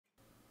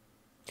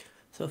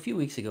So a few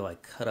weeks ago I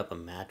cut up a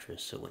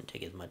mattress so it wouldn't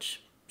take as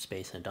much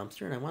space in a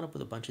dumpster, and I wound up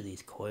with a bunch of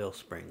these coil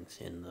springs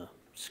in the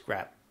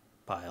scrap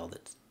pile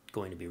that's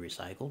going to be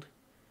recycled.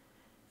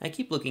 I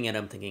keep looking at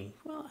them thinking,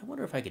 well, I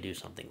wonder if I could do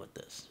something with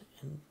this.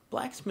 And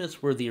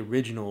blacksmiths were the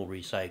original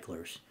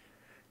recyclers.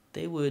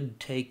 They would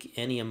take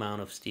any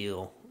amount of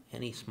steel,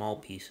 any small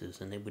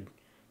pieces, and they would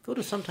go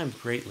to sometimes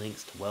great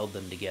lengths to weld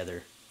them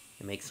together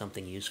and make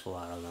something useful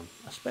out of them,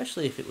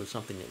 especially if it was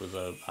something that was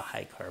a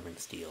high carbon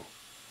steel,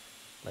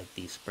 like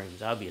these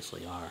springs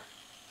obviously are.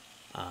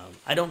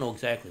 I don't know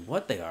exactly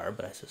what they are,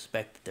 but I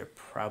suspect that they're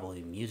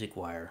probably music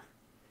wire,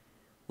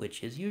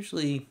 which is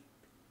usually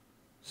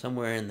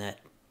somewhere in that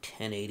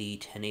 1080,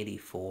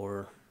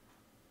 1084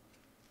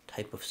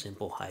 type of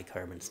simple high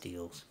carbon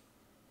steels.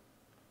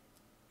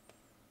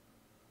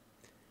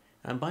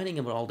 I'm binding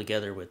them all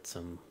together with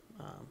some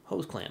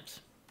hose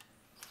clamps.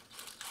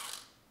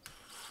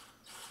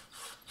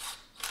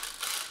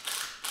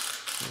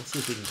 Let's see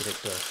if we can get it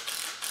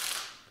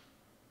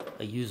to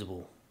a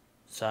usable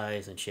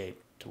size and shape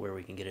to where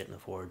we can get it in the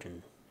forge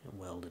and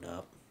weld it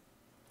up.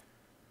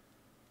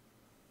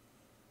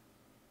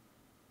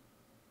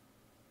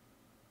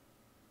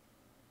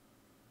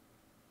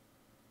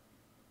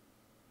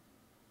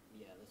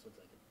 Yeah, this looks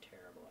like a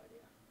terrible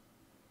idea.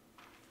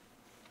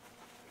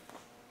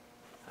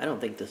 I don't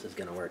think this is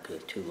going to work because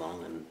it's too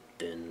long and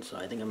thin, so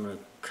I think I'm going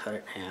to cut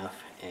it in half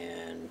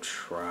and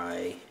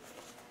try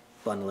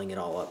bundling it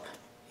all up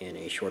in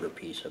a shorter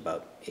piece,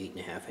 about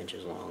 8.5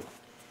 inches long,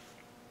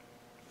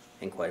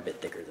 and quite a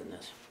bit thicker than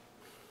this.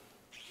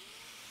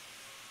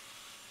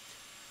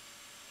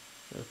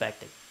 So back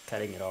to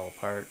cutting it all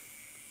apart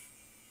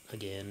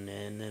again,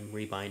 and then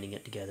rebinding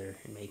it together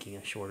and making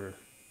a shorter,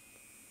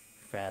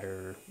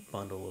 fatter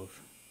bundle of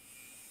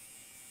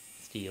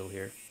steel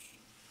here.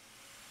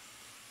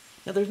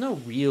 Now, there's no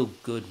real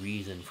good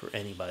reason for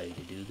anybody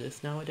to do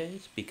this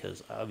nowadays,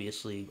 because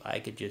obviously I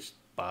could just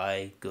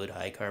buy good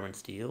high carbon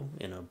steel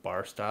in a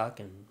bar stock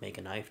and make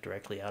a knife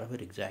directly out of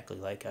it exactly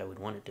like I would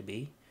want it to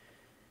be.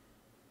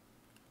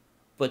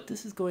 But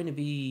this is going to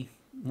be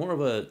more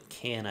of a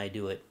can I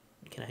do it?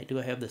 Do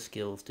I have the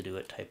skills to do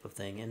it type of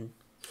thing? And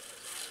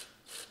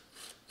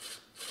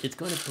it's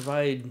going to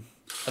provide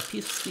a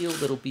piece of steel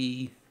it'll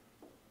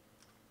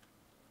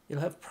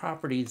have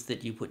properties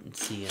that you wouldn't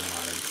see in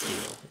modern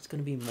steel. It's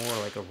going to be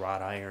more like a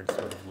wrought iron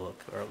sort of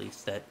look, or at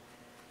least that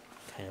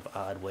kind of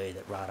odd way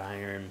that wrought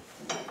iron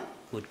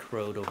would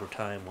corrode over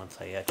time once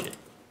I etch it.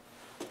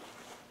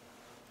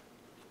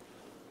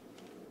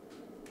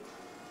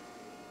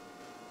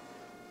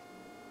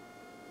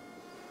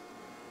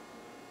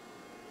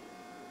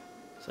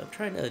 So I'm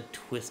trying to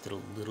twist it a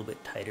little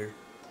bit tighter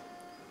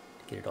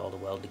to get it all to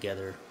weld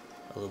together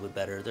a little bit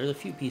better. There's a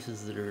few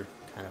pieces that are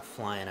kind of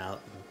flying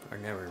out and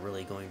are never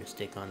really going to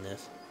stick on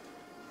this.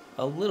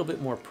 A little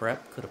bit more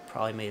prep could have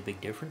probably made a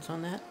big difference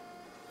on that.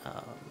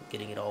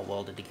 Getting it all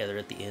welded together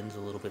at the ends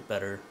a little bit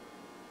better.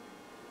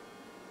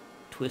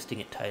 Twisting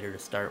it tighter to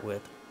start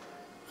with.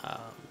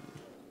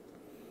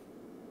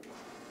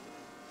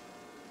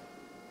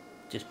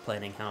 Just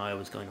planning how I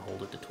was going to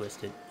hold it to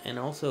twist it. And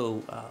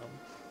also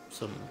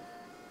some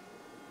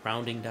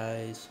rounding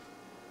dies,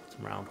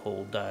 some round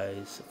hole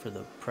dies for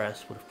the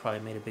press would have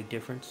probably made a big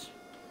difference.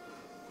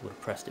 Would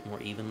have pressed it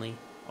more evenly.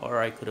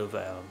 Or I could have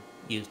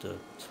used a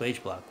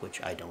swage block,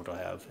 which I don't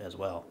have as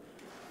well.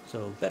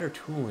 So better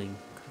tooling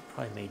could have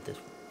probably made this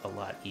a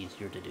lot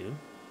easier to do.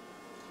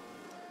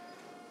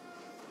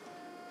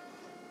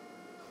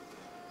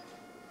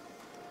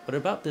 But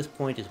about this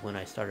point is when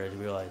I started to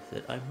realize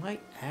that I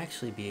might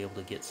actually be able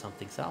to get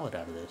something solid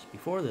out of this.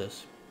 Before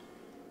this,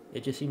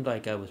 it just seemed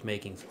like I was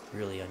making some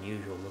really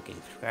unusual looking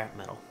scrap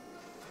metal.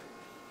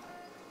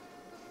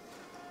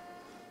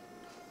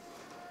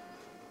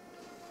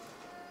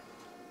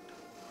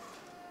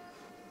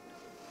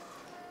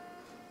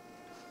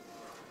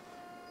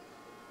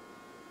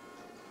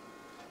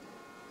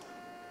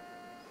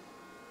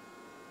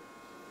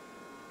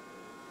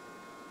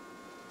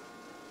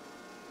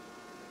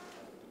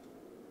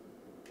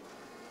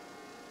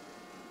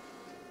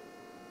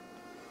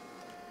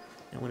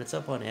 And when it's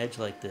up on edge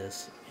like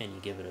this, and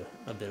you give it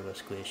a bit of a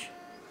squish,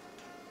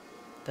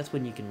 that's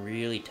when you can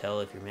really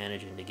tell if you're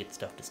managing to get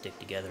stuff to stick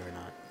together or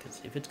not.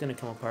 Because if it's going to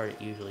come apart, it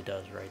usually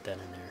does right then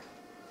and there.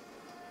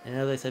 And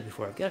as I said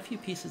before, I've got a few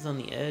pieces on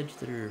the edge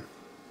that are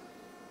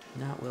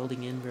not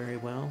welding in very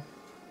well.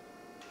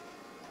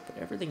 But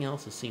everything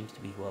else seems to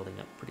be welding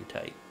up pretty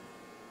tight.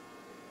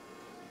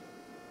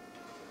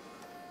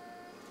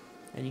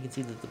 And you can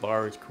see that the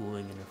bar is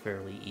cooling in a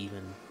fairly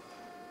even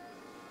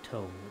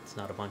tone. It's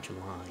not a bunch of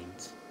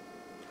lines,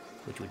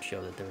 which would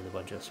show that there was a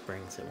bunch of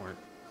springs that weren't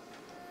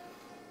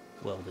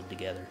welded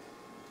together.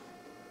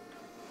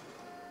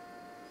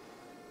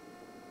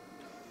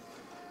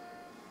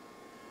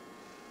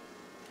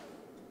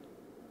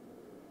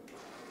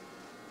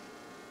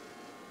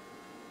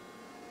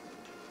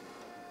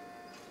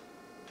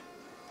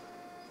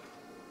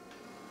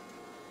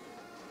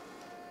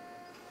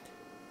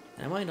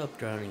 And I wind up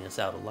drawing this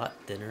out a lot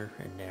thinner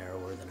and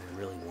narrower than I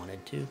really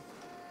wanted to.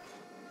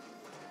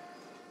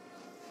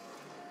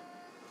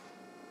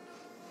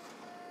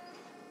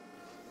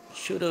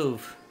 should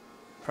have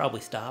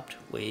probably stopped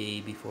way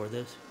before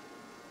this,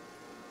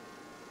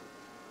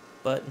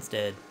 but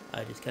instead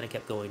I just kind of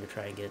kept going to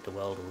try and get it to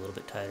weld a little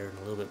bit tighter and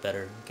a little bit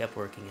better, and kept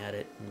working at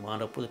it, and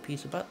wound up with a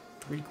piece about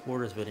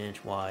 3/4 of an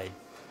inch wide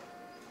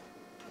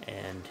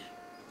and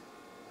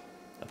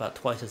about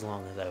twice as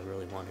long as I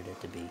really wanted it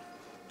to be.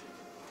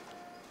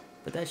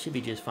 But that should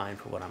be just fine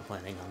for what I'm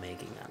planning on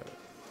making out of it.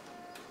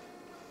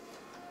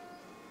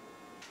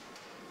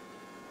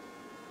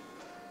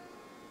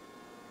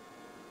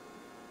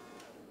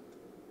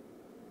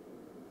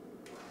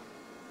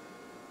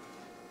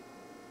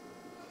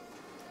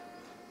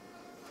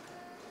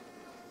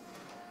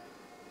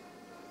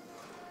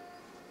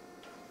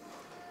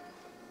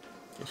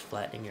 Just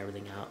flattening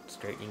everything out,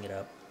 straightening it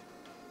up.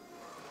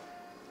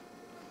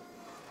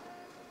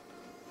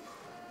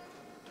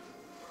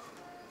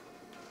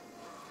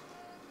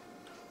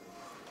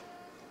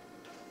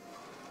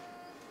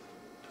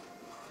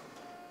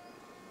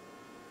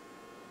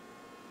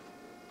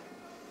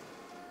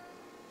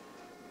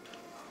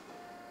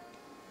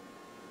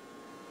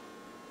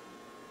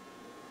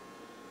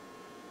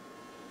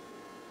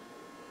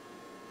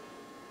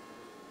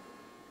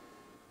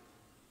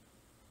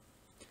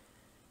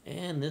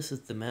 And this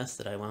is the mess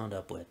that I wound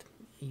up with.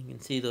 You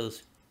can see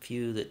those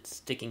few that's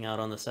sticking out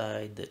on the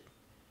side that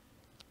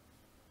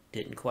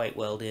didn't quite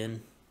weld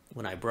in.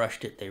 When I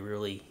brushed it, they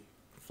really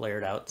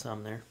flared out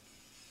some there.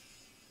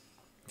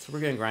 So we're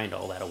going to grind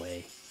all that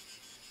away.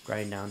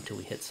 Grind down until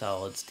we hit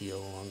solid steel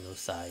along those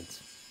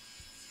sides.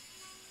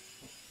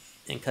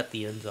 And cut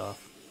the ends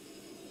off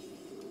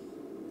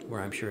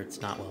where I'm sure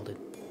it's not welded.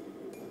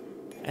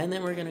 And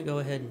then we're going to go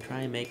ahead and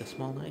try and make a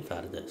small knife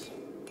out of this.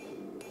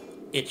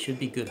 It should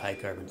be good high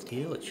carbon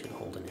steel. It should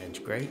hold an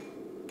edge great,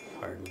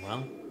 harden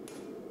well.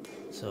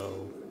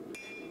 So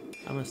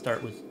I'm going to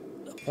start with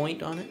a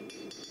point on it.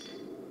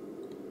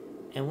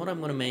 And what I'm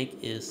going to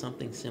make is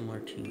something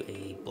similar to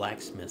a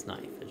blacksmith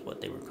knife, is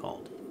what they were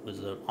called. It was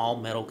an all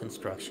metal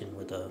construction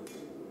with a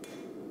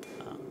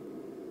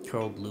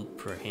curled loop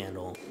for a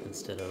handle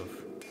instead of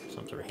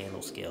some sort of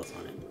handle scales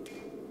on it.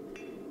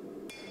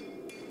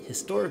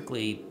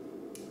 Historically,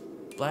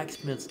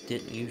 blacksmiths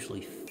didn't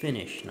usually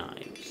finish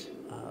knives.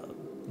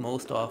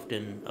 Most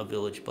often, a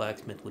village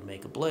blacksmith would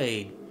make a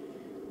blade,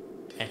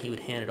 and he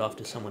would hand it off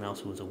to someone else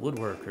who was a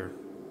woodworker,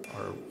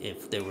 or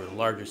if they were a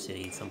larger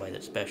city, somebody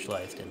that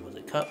specialized in was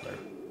a cutler,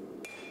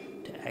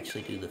 to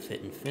actually do the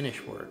fit and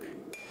finish work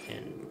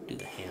and do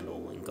the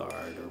handle and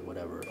guard or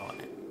whatever on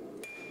it.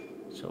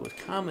 So it was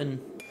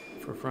common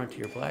for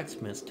frontier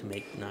blacksmiths to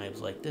make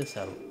knives like this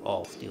out of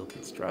all steel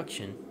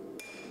construction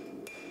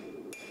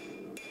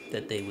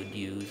that they would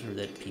use, or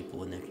that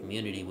people in their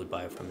community would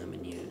buy from them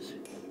and use.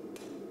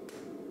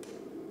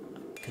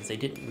 Because they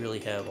didn't really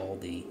have all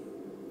the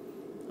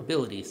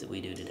abilities that we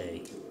do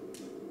today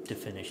to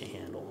finish a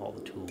handle, all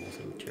the tools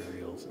and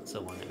materials and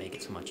so on that make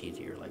it so much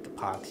easier, like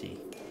epoxy.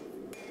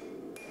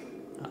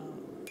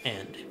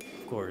 And,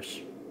 of course,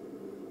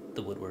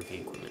 the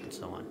woodworking equipment and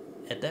so on.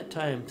 At that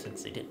time,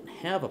 since they didn't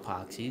have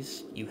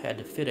epoxies, you had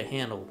to fit a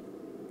handle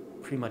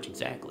pretty much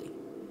exactly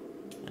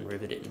and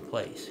rivet it in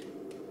place.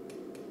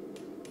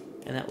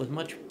 And that was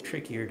much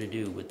trickier to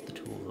do with the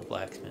tools the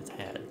blacksmiths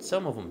had.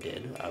 Some of them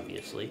did,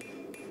 obviously.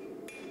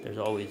 There's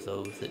always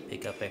those that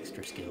pick up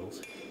extra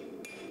skills.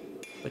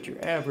 But your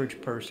average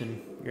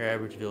person, your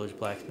average village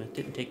blacksmith,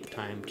 didn't take the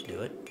time to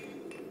do it.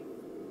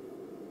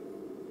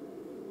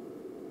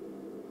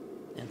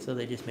 And so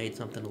they just made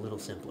something a little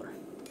simpler.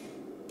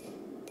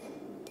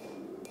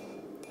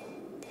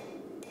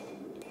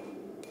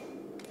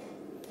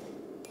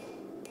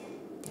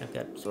 I've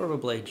got sort of a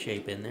blade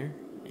shape in there,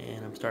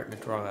 and I'm starting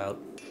to draw out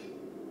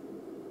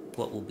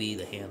what will be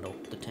the handle.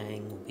 The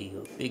tang will be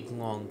a big,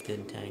 long,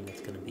 thin tang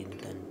that's going to be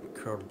then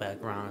curled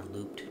back around and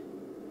looped.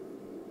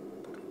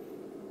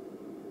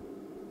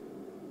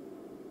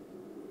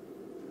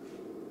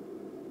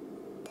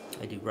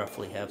 I do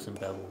roughly have some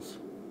bevels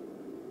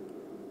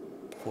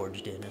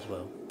forged in as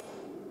well.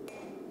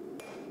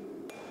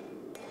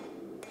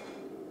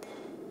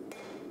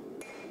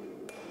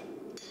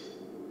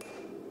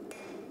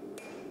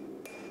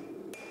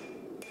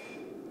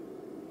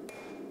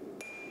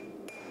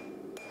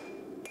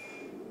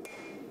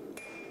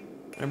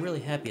 I'm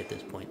really happy at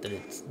this point that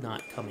it's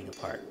not coming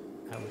apart.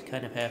 I was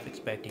kind of half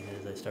expecting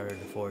as I started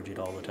to forge it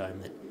all the time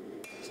that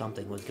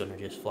something was going to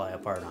just fly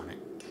apart on it.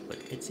 But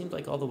it seems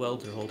like all the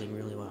welds are holding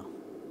really well.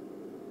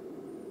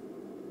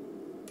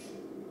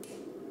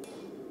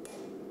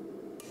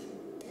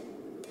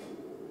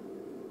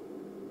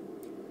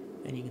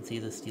 And you can see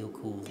the steel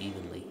cools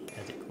evenly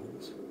as it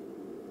cools.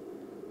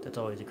 That's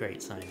always a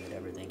great sign that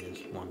everything is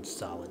one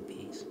solid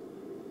piece.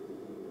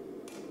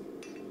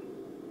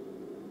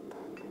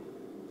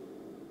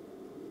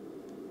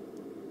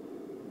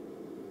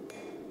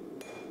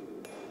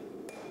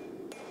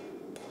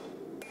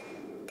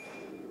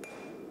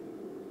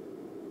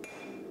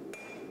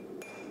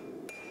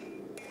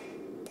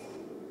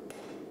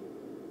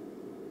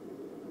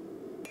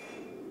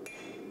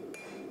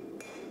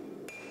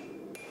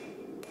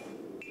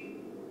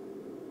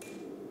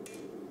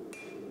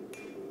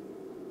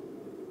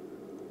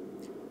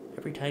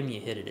 Every time you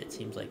hit it, it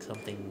seems like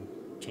something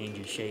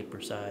changes shape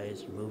or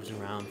size, or moves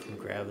around from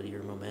gravity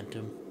or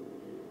momentum,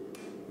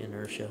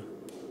 inertia.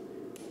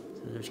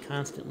 So there's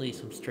constantly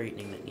some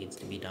straightening that needs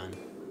to be done.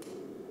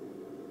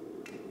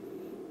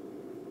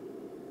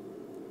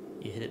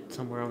 You hit it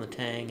somewhere on the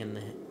tang and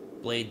the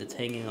blade that's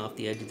hanging off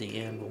the edge of the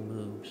anvil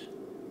moves.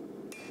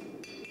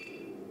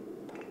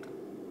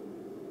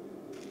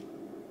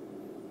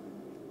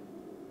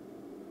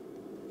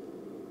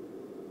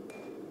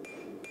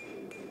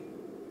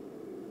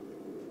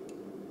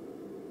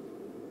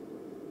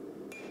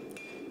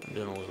 I'm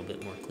doing a little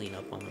bit more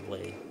cleanup on the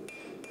blade.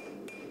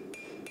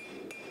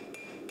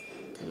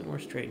 A little bit more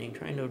straightening,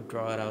 trying to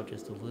draw it out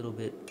just a little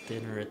bit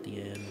thinner at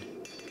the end.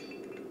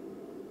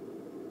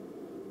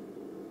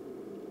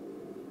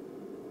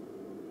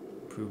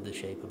 Improve the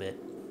shape a bit.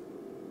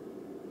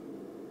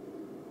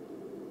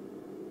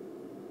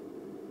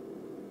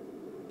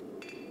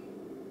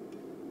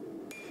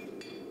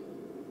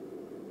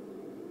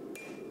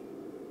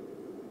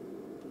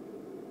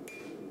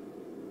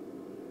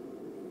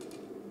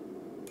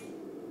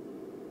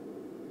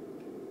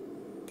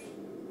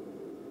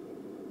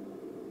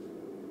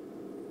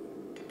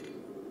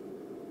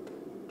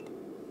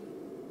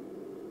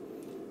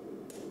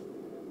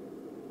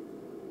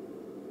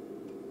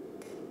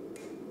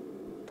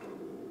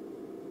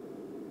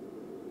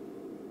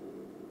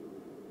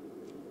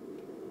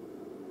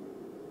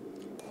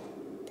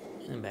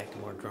 And back to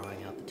more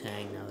drawing out the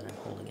tang now that I'm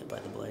holding it by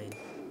the blade.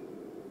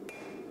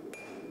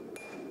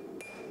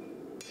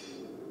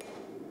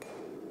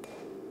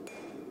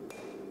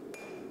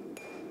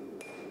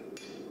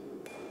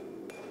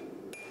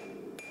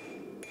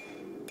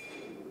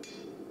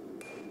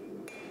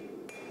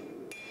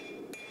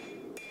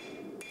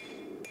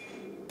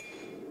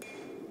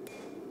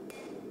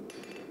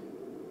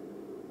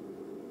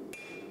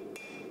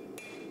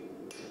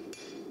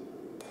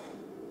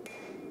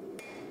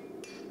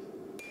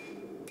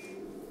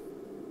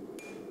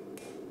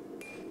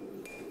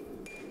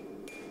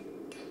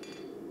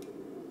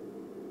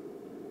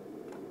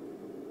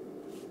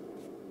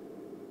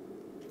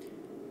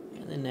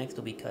 And then next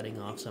we'll be cutting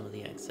off some of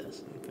the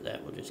excess. And for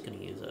that we're just going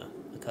to use a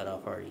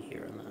cut-off hardy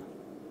here on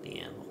the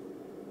anvil.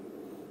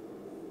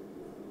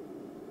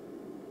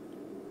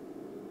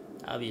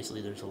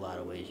 Obviously there's a lot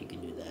of ways you can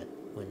do that.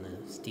 When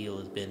the steel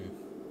has been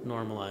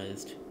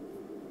normalized,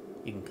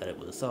 you can cut it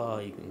with a saw,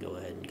 you can go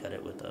ahead and cut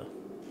it with a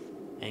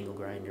angle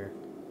grinder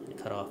and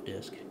a cut-off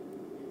disc.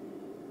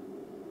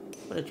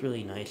 But it's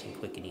really nice and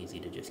quick and easy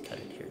to just cut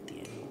it here at the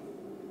anvil.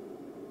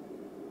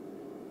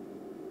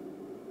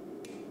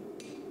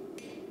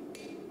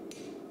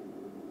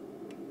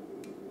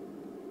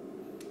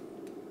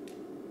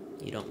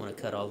 You don't want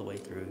to cut all the way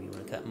through. You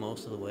want to cut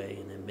most of the way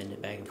and then bend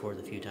it back and forth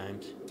a few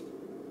times.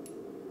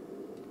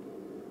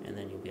 And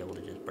then you'll be able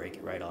to just break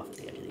it right off at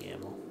the edge of the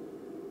anvil.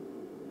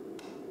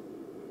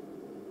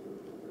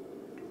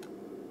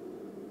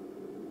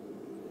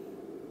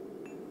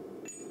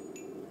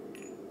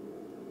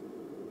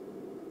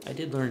 I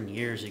did learn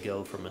years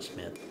ago from a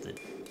smith that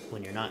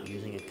when you're not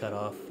using a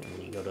cutoff and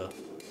when you go to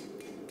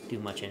do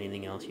much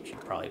anything else, you should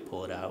probably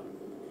pull it out.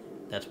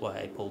 That's why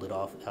I pulled it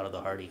off out of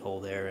the hardy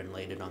hole there and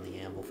laid it on the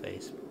anvil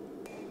face.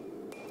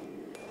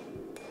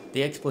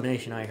 The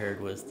explanation I heard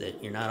was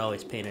that you're not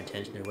always paying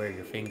attention to where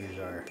your fingers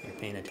are. You're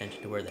paying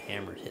attention to where the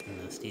hammer's hitting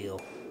the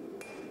steel.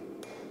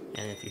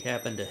 And if you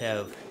happen to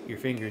have your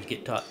fingers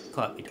get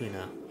caught between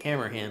a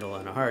hammer handle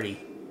and a hardy,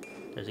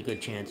 there's a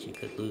good chance you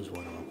could lose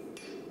one of them.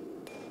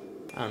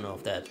 I don't know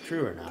if that's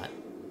true or not,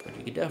 but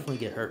you could definitely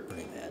get hurt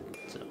pretty bad.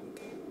 So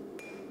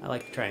I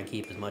like to try and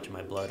keep as much of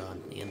my blood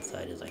on the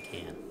inside as I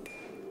can.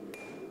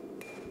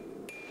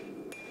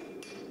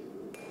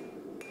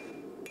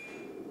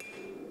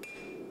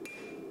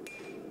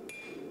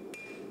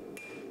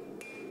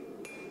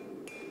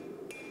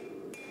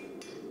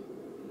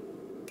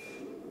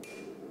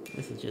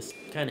 This is just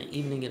kind of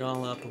evening it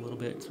all up a little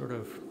bit, sort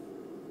of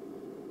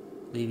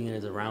leaving it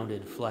as a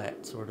rounded,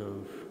 flat sort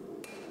of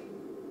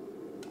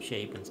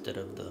shape instead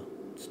of the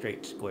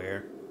straight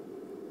square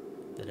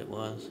that it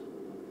was.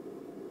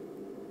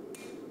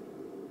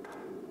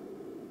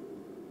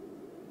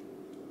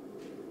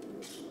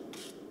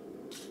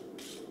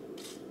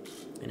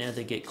 And as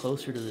I get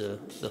closer to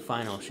the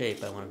final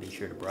shape, I want to be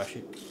sure to brush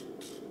it.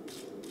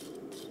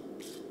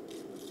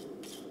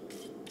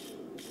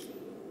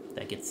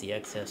 That gets the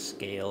excess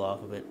scale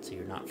off of it, so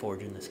you're not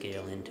forging the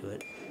scale into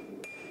it.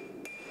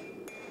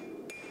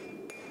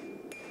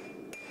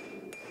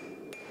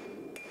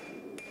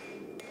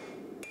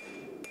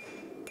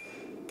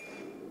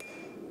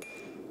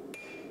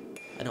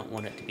 I don't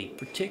want it to be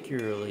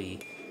particularly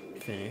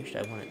finished.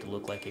 I want it to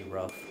look like a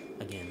rough,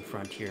 again,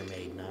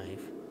 frontier-made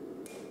knife.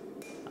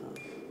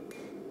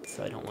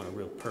 So I don't want a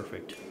real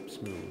perfect,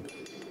 smooth,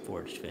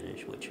 forged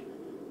finish, which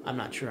I'm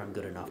not sure I'm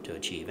good enough to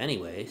achieve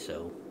anyway,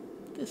 so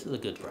this is a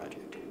good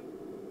project.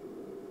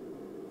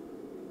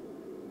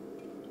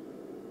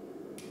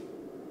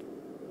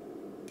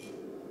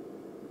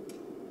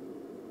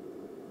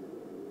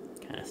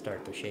 Kind of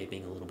start the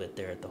shaping a little bit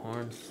there at the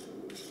horn.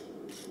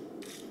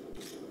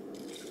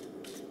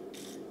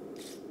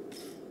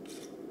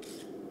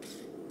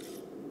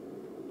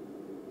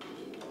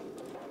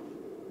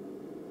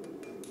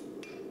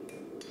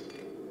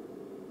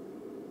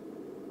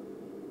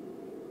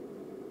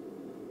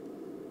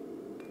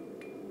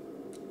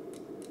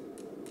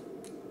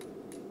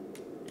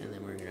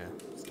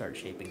 start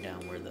shaping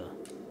down where the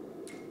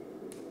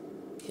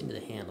end of the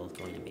handle is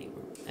going to be.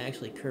 We'll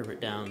actually curve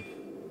it down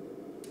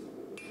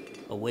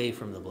away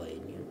from the blade,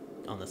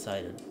 on the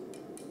side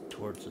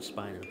towards the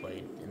spine of the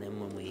blade, and then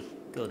when we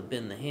go to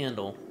bend the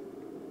handle,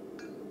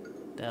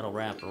 that'll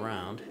wrap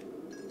around.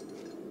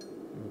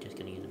 I'm just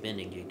going to use a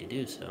bending jig to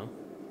do so.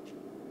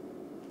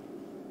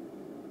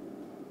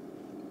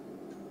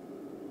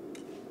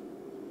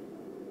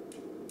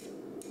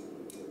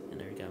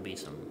 And there's going to be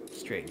some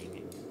straightening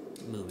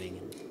and moving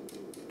and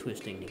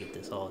twisting to get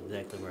this all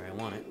exactly where I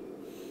want it.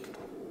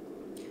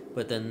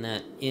 But then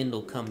that end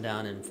will come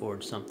down and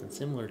forge something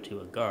similar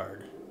to a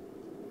guard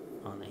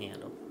on the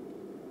handle.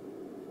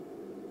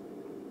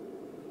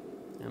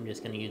 I'm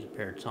just going to use a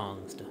pair of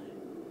tongs to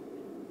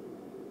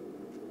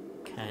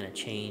kind of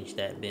change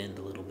that bend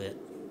a little bit.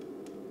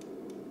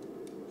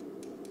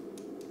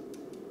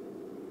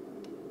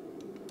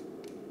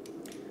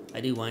 I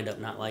do wind up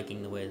not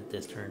liking the way that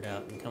this turned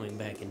out and coming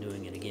back and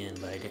doing it again,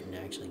 but I didn't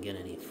actually get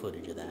any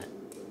footage of that.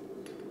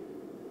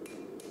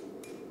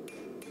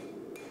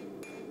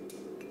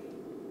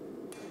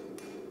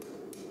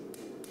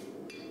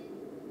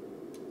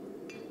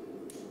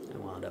 I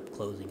wound up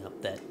closing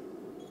up that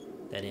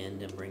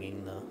end and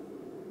bringing the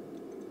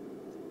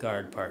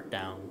guard part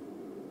down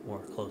more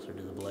closer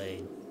to the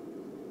blade.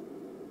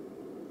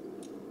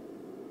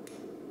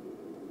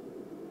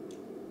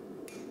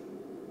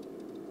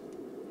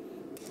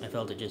 I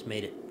felt it just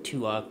made it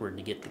too awkward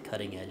to get the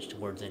cutting edge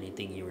towards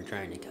anything you were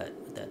trying to cut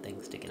with that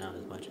thing sticking out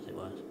as much as it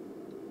was.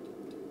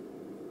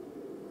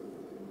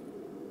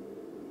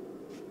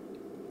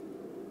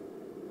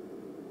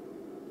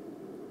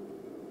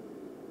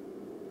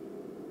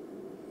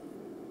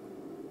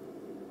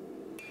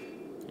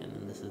 And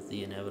then this is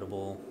the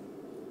inevitable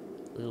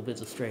little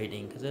bits of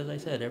straightening, because as I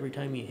said, every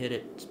time you hit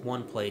it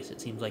one place, it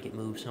seems like it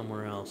moves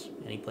somewhere else.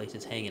 Any place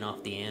it's hanging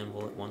off the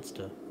anvil, it wants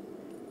to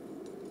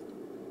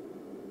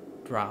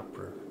drop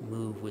or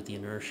move with the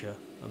inertia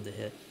of the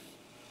hit.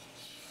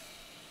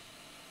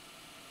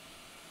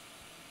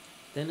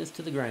 Then it's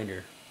to the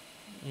grinder,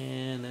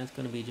 and that's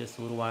going to be just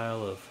a little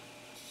while of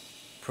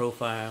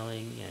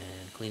profiling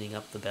and cleaning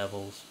up the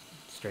bevels,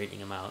 straightening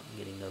them out, and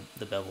getting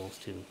the bevels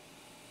to,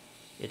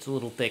 it's a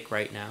little thick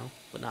right now,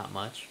 but not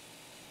much.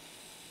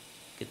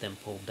 Get them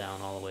pulled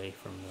down all the way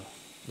from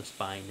the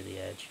spine to the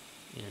edge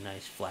in a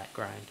nice flat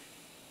grind.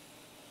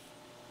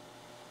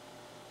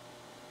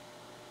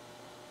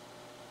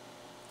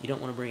 You don't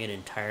want to bring it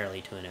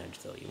entirely to an edge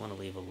though. You want to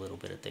leave a little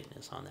bit of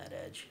thickness on that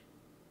edge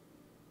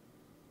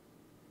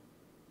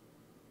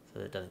so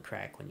that it doesn't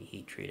crack when you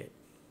heat treat it.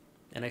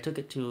 And I took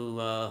it to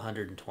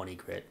 120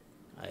 grit,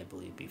 I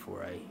believe,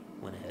 before I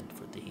went ahead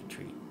for the heat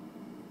treat.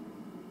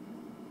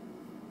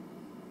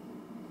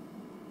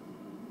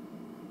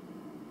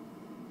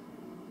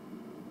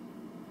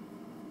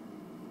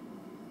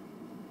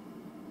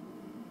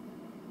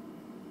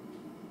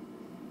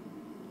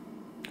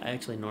 I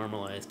actually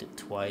normalized it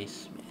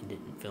twice and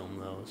didn't film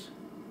those.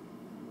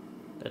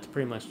 That's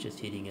pretty much just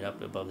heating it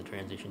up above the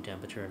transition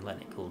temperature and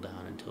letting it cool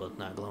down until it's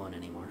not glowing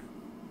anymore.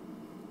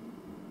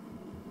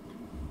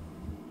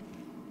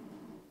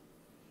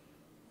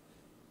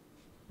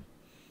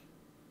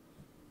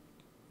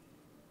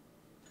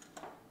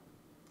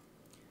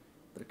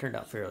 But it turned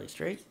out fairly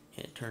straight.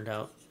 It turned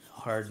out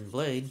a hardened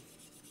blade.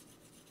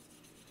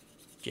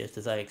 Just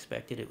as I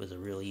expected, it was a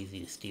real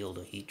easy steel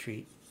to heat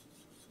treat.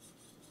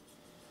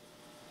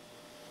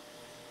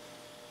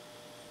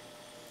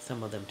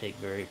 Some of them take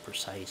very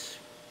precise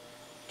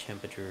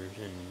temperatures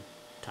and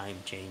time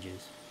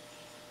changes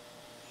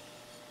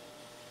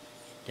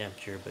in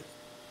temperature, but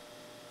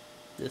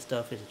this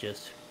stuff is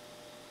just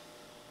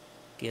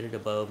get it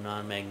above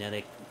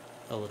non-magnetic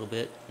a little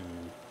bit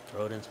and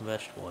throw it in some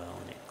vegetable oil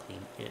and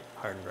it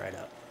hardened right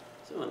up.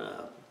 So in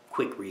a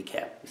quick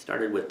recap, we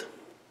started with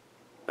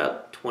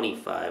about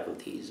 25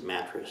 of these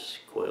mattress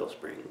coil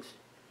springs,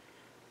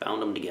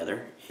 bound them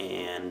together,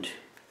 and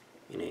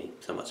in a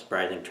somewhat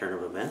surprising turn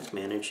of events,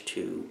 managed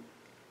to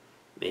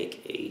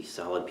make a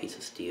solid piece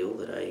of steel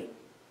that I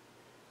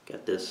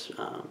got this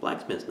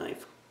blacksmith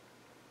knife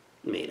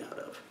made out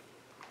of.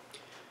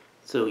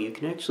 So you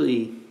can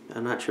actually,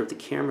 I'm not sure if the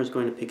camera is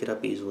going to pick it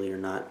up easily or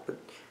not, but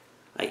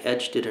I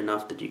etched it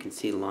enough that you can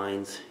see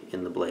lines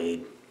in the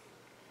blade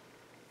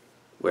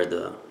where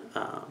the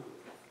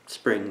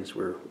springs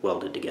were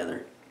welded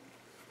together.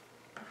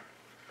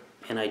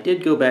 And I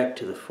did go back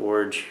to the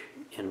forge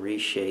and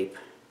reshape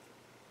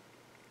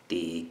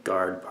the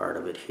guard part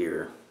of it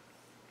here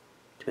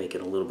to make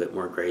it a little bit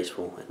more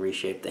graceful and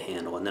reshape the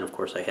handle. And then of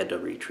course I had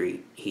to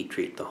heat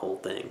treat the whole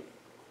thing.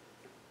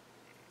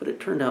 But it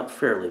turned out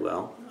fairly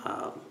well.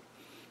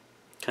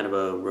 Kind of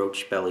a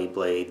roach belly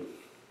blade,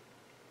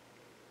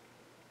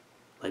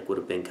 like would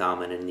have been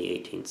common in the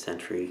 18th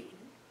century,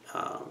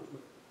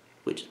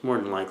 which is more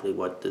than likely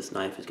what this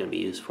knife is going to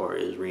be used for,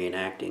 is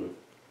reenacting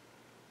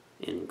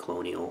in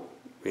colonial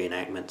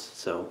reenactments.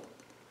 So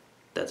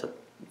that's a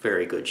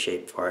very good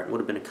shape for it. It would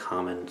have been a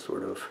common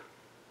sort of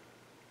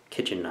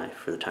kitchen knife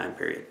for the time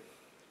period.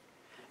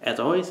 As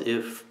always,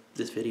 if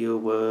this video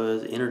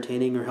was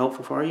entertaining or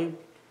helpful for you,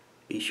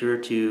 be sure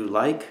to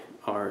like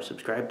or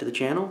subscribe to the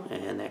channel,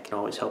 and that can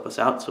always help us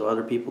out so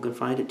other people can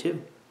find it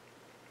too.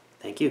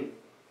 Thank you.